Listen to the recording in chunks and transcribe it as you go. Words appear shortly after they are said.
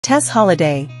Tess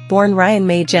Holliday, born Ryan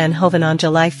Mae Jen Hoven on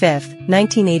July 5,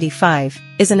 1985,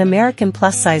 is an American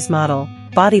plus-size model,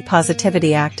 body positivity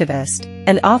activist,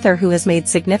 and author who has made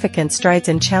significant strides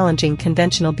in challenging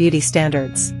conventional beauty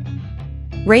standards.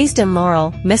 Raised in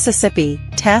Laurel, Mississippi,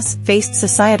 Tess faced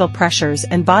societal pressures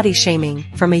and body shaming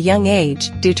from a young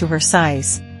age due to her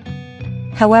size.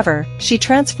 However, she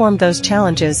transformed those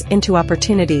challenges into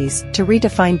opportunities to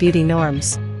redefine beauty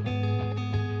norms.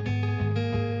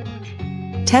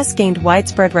 Tess gained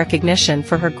widespread recognition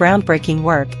for her groundbreaking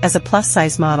work as a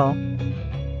plus-size model.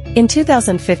 In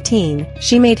 2015,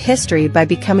 she made history by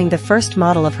becoming the first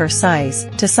model of her size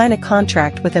to sign a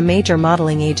contract with a major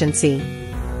modeling agency.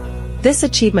 This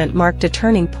achievement marked a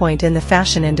turning point in the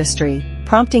fashion industry,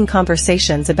 prompting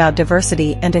conversations about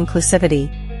diversity and inclusivity.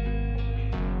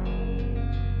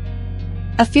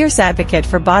 A fierce advocate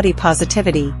for body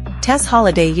positivity, Tess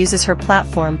Holliday uses her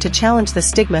platform to challenge the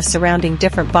stigma surrounding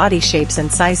different body shapes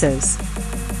and sizes.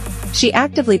 She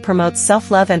actively promotes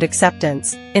self-love and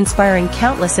acceptance, inspiring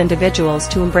countless individuals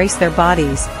to embrace their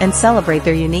bodies and celebrate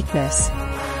their uniqueness.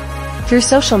 Through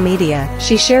social media,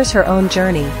 she shares her own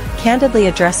journey, candidly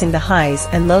addressing the highs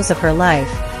and lows of her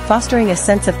life, fostering a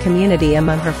sense of community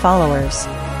among her followers.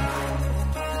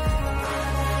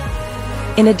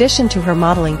 In addition to her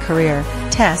modeling career,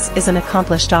 Tess is an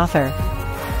accomplished author.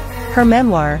 Her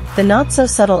memoir, The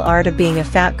Not-So-Subtle Art of Being a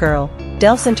Fat Girl,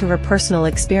 delves into her personal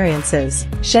experiences,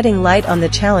 shedding light on the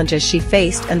challenges she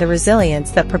faced and the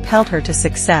resilience that propelled her to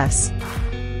success.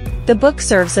 The book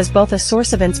serves as both a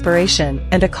source of inspiration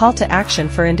and a call to action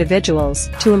for individuals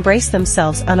to embrace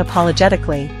themselves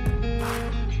unapologetically.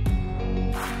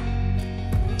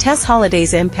 Tess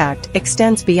Holliday's impact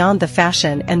extends beyond the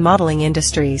fashion and modeling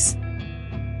industries.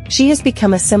 She has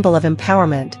become a symbol of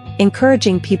empowerment,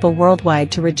 encouraging people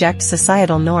worldwide to reject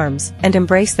societal norms and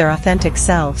embrace their authentic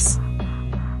selves.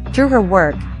 Through her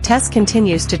work, Tess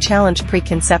continues to challenge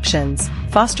preconceptions,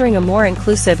 fostering a more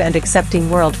inclusive and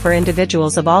accepting world for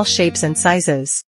individuals of all shapes and sizes.